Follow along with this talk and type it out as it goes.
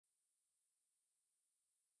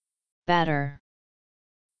Batter.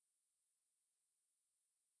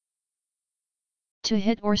 To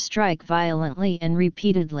hit or strike violently and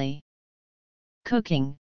repeatedly.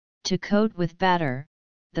 Cooking, to coat with batter,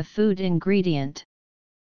 the food ingredient.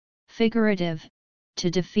 Figurative,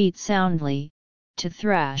 to defeat soundly, to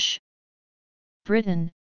thrash.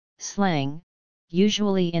 Britain, slang,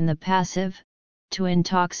 usually in the passive, to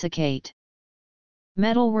intoxicate.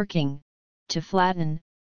 Metalworking, to flatten,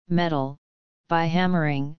 metal, by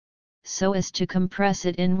hammering, so as to compress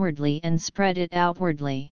it inwardly and spread it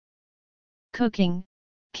outwardly. Cooking,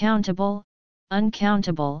 countable,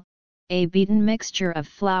 uncountable, a beaten mixture of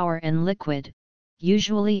flour and liquid,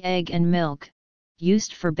 usually egg and milk,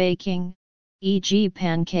 used for baking, e.g.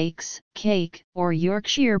 pancakes, cake, or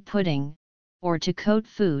Yorkshire pudding, or to coat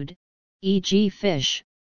food, e.g. fish,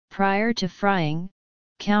 prior to frying.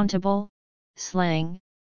 Countable, slang,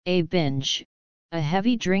 a binge, a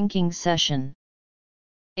heavy drinking session.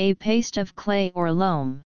 A paste of clay or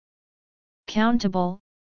loam. Countable,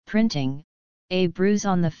 printing, a bruise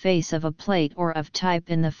on the face of a plate or of type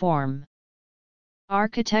in the form.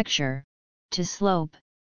 Architecture, to slope,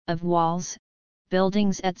 of walls,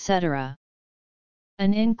 buildings etc.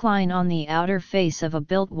 An incline on the outer face of a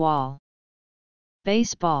built wall.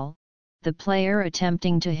 Baseball, the player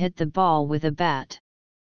attempting to hit the ball with a bat.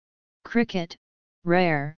 Cricket,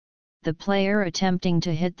 rare, the player attempting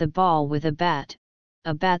to hit the ball with a bat,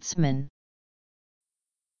 a batsman.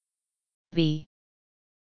 B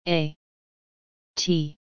A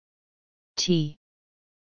T T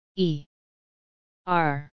E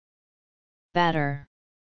R. Batter.